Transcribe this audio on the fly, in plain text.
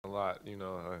lot.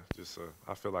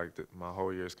 I feel like my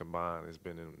whole years combined has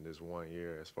been in this 1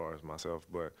 year as far as myself.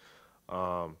 But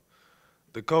um,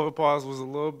 the COVID pause was a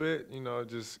little bit,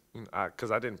 just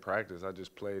because I didn't practice. I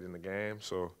just played in the game,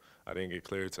 so I didn't get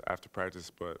cleared to after practice.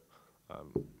 But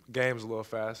um, game's a little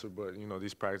faster, but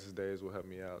these practice days will help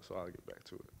me out, so I'll get back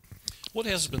to it. What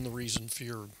has been the reason for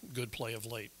your good play of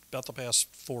late? About the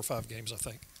past 4 or 5 games, I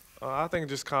think. I think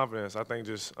just confidence. I think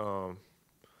just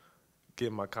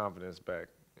getting my confidence back.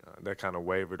 That kind of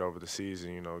wavered over the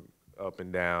season, up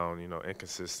and down,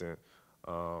 inconsistent.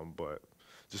 But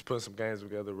just putting some games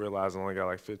together, realizing I only got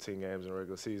like 15 games in the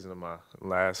regular season in my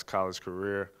last college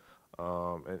career,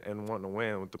 and wanting to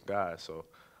win with the guys. So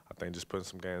I think just putting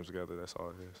some games together, that's all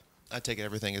it is. I take it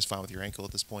everything is fine with your ankle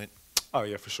at this point. Oh,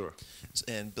 yeah, for sure.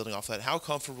 And building off that, how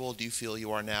comfortable do you feel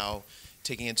you are now,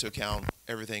 taking into account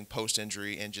everything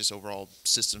post-injury and just overall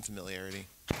system familiarity?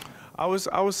 I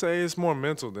would say it's more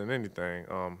mental than anything.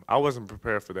 I wasn't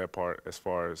prepared for that part as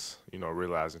far as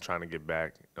realizing trying to get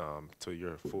back to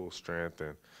your full strength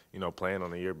and playing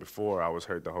on the year before I was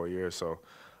hurt the whole year. So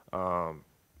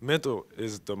mental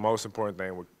is the most important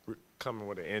thing with coming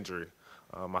with an injury.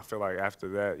 I feel like after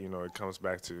that, it comes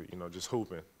back to just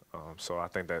hooping. So I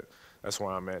think that's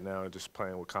where I'm at now, just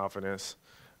playing with confidence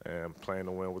and playing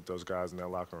to win with those guys in that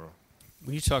locker room.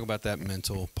 When you talk about that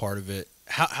mental part of it,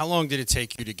 how long did it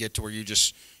take you to get to where you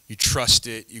trust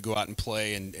it, you go out and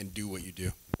play and do what you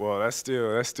do? Well, that's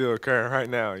still occurring right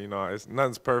now.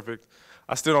 Nothing's perfect.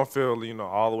 I still don't feel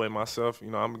all the way myself.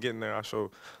 I'm getting there. I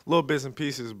show little bits and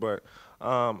pieces, but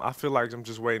I feel like I'm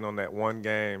just waiting on that one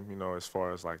game. As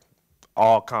far as like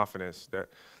all confidence, that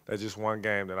just one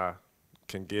game that I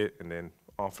can get, and then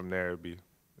on from there it'd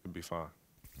be fine.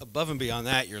 Above and beyond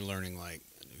that, you're learning like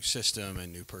a new system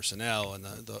and new personnel and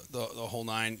the whole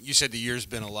nine. You said the year's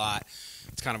been a lot.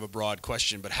 It's kind of a broad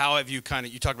question, but how have you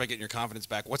you talked about getting your confidence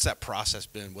back. What's that process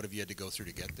been? What have you had to go through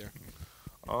to get there?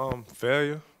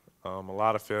 Failure, a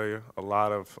lot of failure, a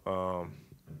lot of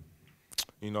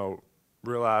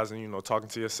realizing, talking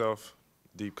to yourself,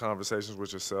 deep conversations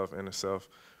with yourself, inner self,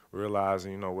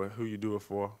 realizing, who you do it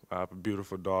for. I have a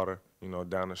beautiful daughter,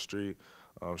 down the street.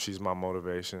 She's my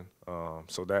motivation.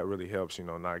 So that really helps,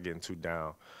 not getting too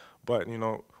down. But,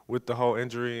 with the whole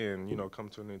injury and, come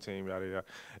to a new team, yada, yada,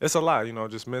 it's a lot,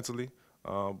 just mentally,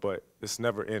 but it's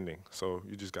never ending. So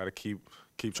you just got to keep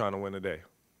trying to win the day.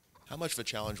 How much of a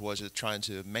challenge was it trying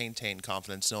to maintain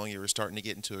confidence, knowing you were starting to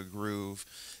get into a groove,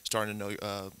 starting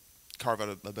to carve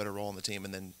out a better role in the team,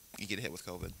 and then you get hit with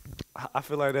COVID? I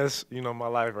feel like that's, my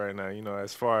life right now,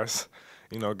 as far as,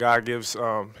 God gives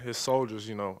his soldiers,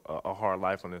 a hard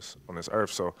life on this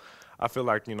earth. So I feel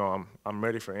like, I'm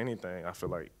ready for anything. I feel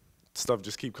like stuff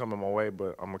just keep coming my way,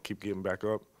 but I'm going to keep getting back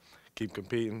up, keep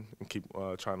competing, and keep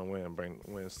trying to win, bring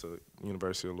wins to the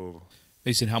University of Louisville.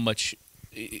 Mason, how much,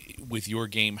 with your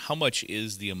game, how much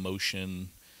is the emotion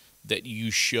that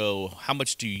you show? How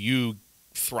much do you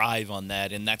thrive on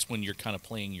that, and that's when you're kind of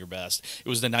playing your best? It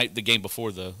was the game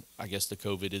before the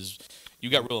COVID is. You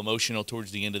got real emotional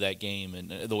towards the end of that game and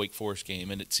the Wake Forest game,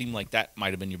 and it seemed like that might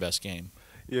have been your best game.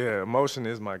 Yeah, emotion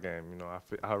is my game.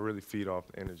 I really feed off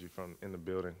the energy from in the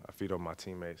building. I feed off my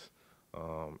teammates.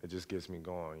 It just gets me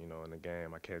going. In the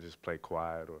game, I can't just play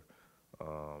quiet or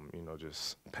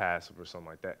just passive or something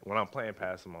like that. When I'm playing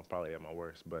passive, I'm probably at my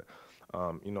worst. But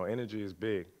energy is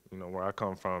big. Where I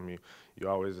come from, you're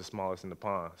always the smallest in the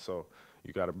pond. So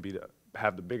you got to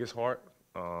have the biggest heart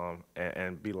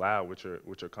and be loud with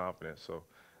your confidence. So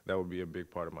that would be a big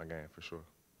part of my game for sure.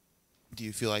 Do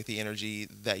you feel like the energy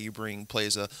that you bring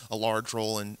plays a large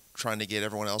role in trying to get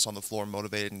everyone else on the floor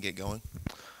motivated and get going?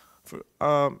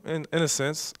 In a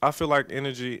sense, I feel like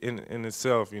energy in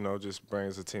itself, just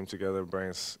brings the team together,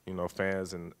 brings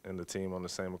fans and the team on the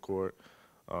same accord.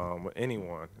 With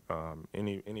anyone,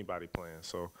 anybody playing.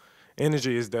 So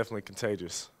energy is definitely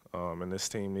contagious, and this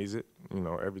team needs it.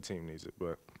 Every team needs it,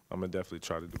 but I'm going to definitely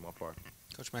try to do my part.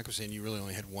 Coach Mack was saying you really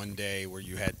only had one day where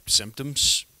you had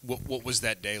symptoms. What was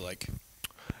that day like?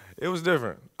 It was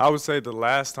different. I would say the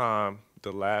last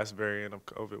variant of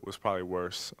COVID was probably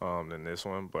worse than this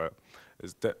one, but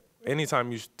it's that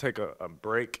anytime you take a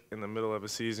break in the middle of a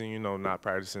season, not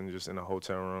practicing just in a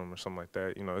hotel room or something like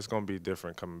that, it's going to be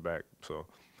different coming back. So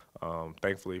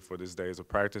thankfully for this days of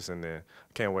practice, and then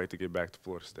can't wait to get back to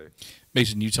Florida State.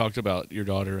 Mason, you talked about your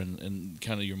daughter and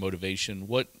kind of your motivation.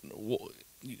 What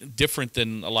different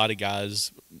than a lot of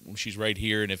guys when she's right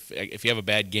here, and if you have a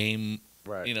bad game,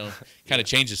 right, kind of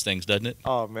changes things, doesn't it?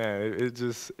 Oh man, it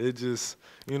just there's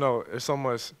so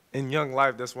much in young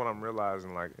life. That's what I'm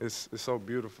realizing. Like it's so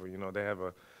beautiful. They have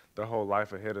their whole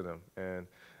life ahead of them, and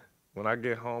when I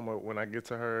get home or when I get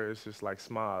to her, it's just like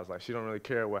smiles. Like she don't really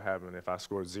care what happened if I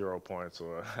scored 0 points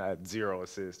or had 0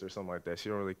 assists or something like that. She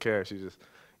don't really care. She just,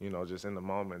 just in the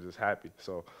moment, just happy.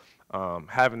 So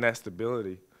having that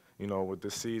stability, with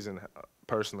this season,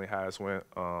 personally how it's went,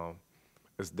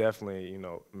 it's definitely,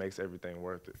 makes everything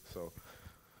worth it. So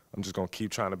I'm just gonna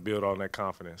keep trying to build on that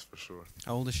confidence for sure.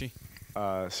 How old is she?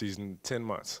 She's 10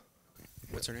 months.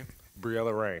 What's her name?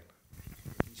 Briella Rain.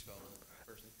 Can you spell the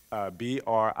first name?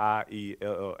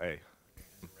 Briella.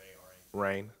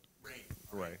 Rain. Rain.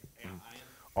 Reign.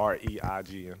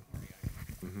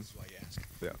 That's why you ask.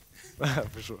 Yeah,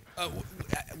 for sure.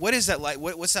 What is that like?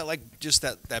 What's that like? Just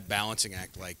that balancing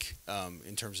act like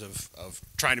in terms of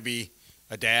trying to be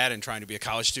a dad and trying to be a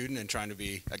college student and trying to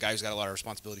be a guy who's got a lot of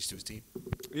responsibilities to his team.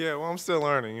 Yeah, well, I'm still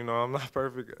learning. I'm not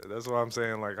perfect. That's what I'm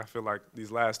saying. Like I feel like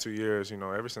these last 2 years,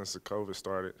 ever since the COVID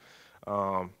started,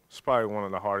 it's probably one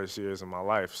of the hardest years in my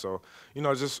life. So,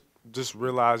 just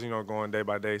realize, going day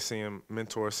by day, seeing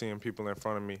mentors, seeing people in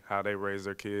front of me, how they raise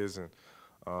their kids and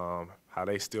how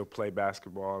they still play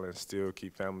basketball and still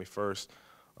keep family first.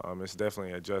 It's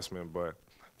definitely an adjustment, but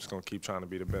I'm just going to keep trying to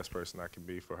be the best person I can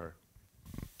be for her.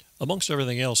 Amongst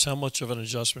everything else, how much of an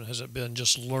adjustment has it been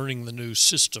just learning the new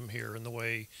system here and the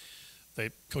way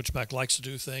that Coach Mack likes to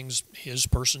do things, his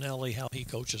personality, how he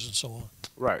coaches, and so on?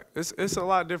 Right. It's a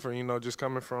lot different, just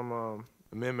coming from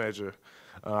mid-major.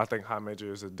 I think high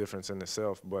major is a difference in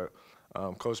itself, but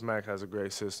Coach Mack has a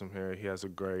great system here. He has a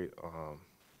great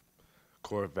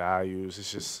core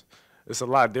values. It's a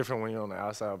lot different when you're on the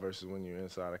outside versus when you're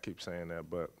inside. I keep saying that,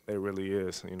 but it really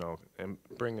is, and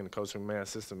bringing the Coach McMahon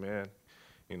system in,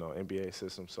 NBA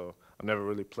system. So I've never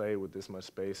really played with this much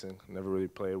spacing, never really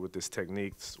played with this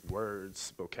techniques,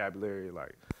 words, vocabulary.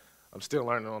 Like, I'm still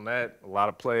learning on that, a lot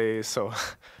of plays. So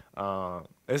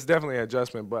it's definitely an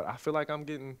adjustment, but I feel like I'm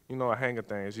getting, a hang of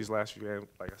things. These last few games,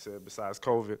 like I said, besides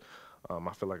COVID,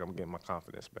 I feel like I'm getting my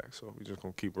confidence back. So we're just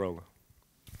going to keep rolling.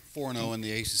 4-0 in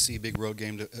the ACC big road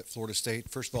game at Florida State.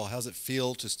 First of all, how's it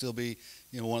feel to still be,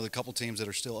 one of the couple teams that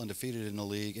are still undefeated in the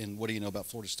league? And what do you know about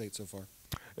Florida State so far?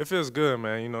 It feels good,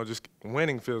 man. Just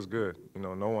winning feels good.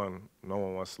 No one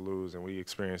wants to lose, and we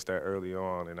experienced that early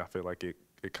on. And I feel like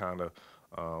we kind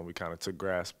of took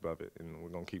grasp of it, and we're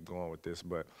gonna keep going with this.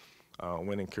 But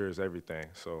winning cures everything.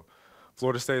 So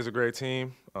Florida State is a great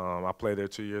team. I played there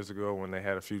 2 years ago when they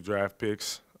had a few draft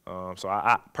picks. So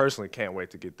I personally can't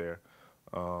wait to get there.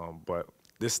 But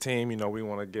this team, we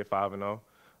want to get 5-0.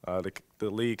 The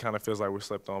league kind of feels like we're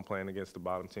slept on playing against the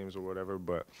bottom teams or whatever,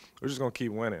 but we're just going to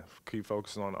keep winning, keep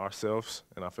focusing on ourselves,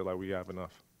 and I feel like we have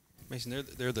enough. Mason,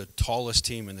 they're the tallest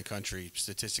team in the country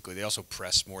statistically. They also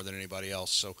press more than anybody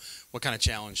else. So what kind of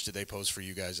challenge do they pose for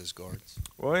you guys as guards?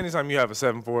 Well, anytime you have a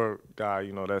 7'4"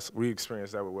 guy, we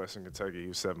experienced that with Western Kentucky. He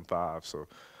was 7'5", so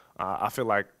I feel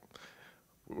like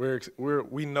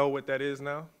we know what that is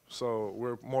now. So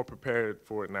we're more prepared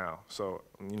for it now. So,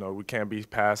 we can't be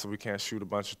passive. We can't shoot a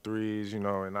bunch of threes, and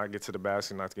not get to the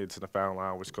basket, not to get to the foul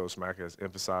line, which Coach Mack has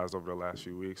emphasized over the last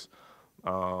few weeks.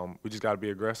 We just got to be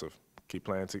aggressive, keep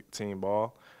playing team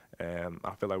ball, and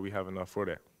I feel like we have enough for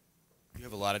that. You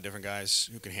have a lot of different guys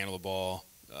who can handle the ball,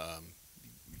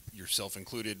 yourself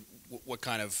included. What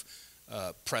kind of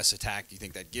press attack do you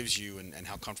think that gives you, and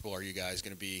how comfortable are you guys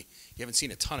going to be? You haven't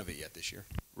seen a ton of it yet this year.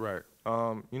 Right.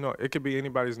 It could be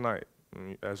anybody's night.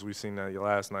 As we've seen that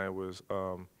last night was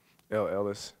L.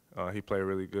 Ellis. He played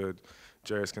really good.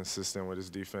 Jerry's consistent with his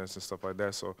defense and stuff like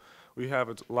that. So we have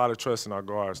a lot of trust in our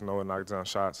guards. Noah knocks down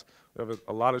shots. We have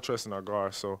a lot of trust in our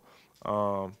guards. So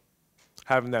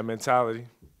having that mentality,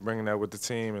 bringing that with the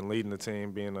team and leading the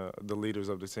team, being the leaders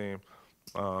of the team,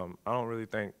 I don't really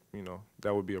think,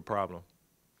 that would be a problem.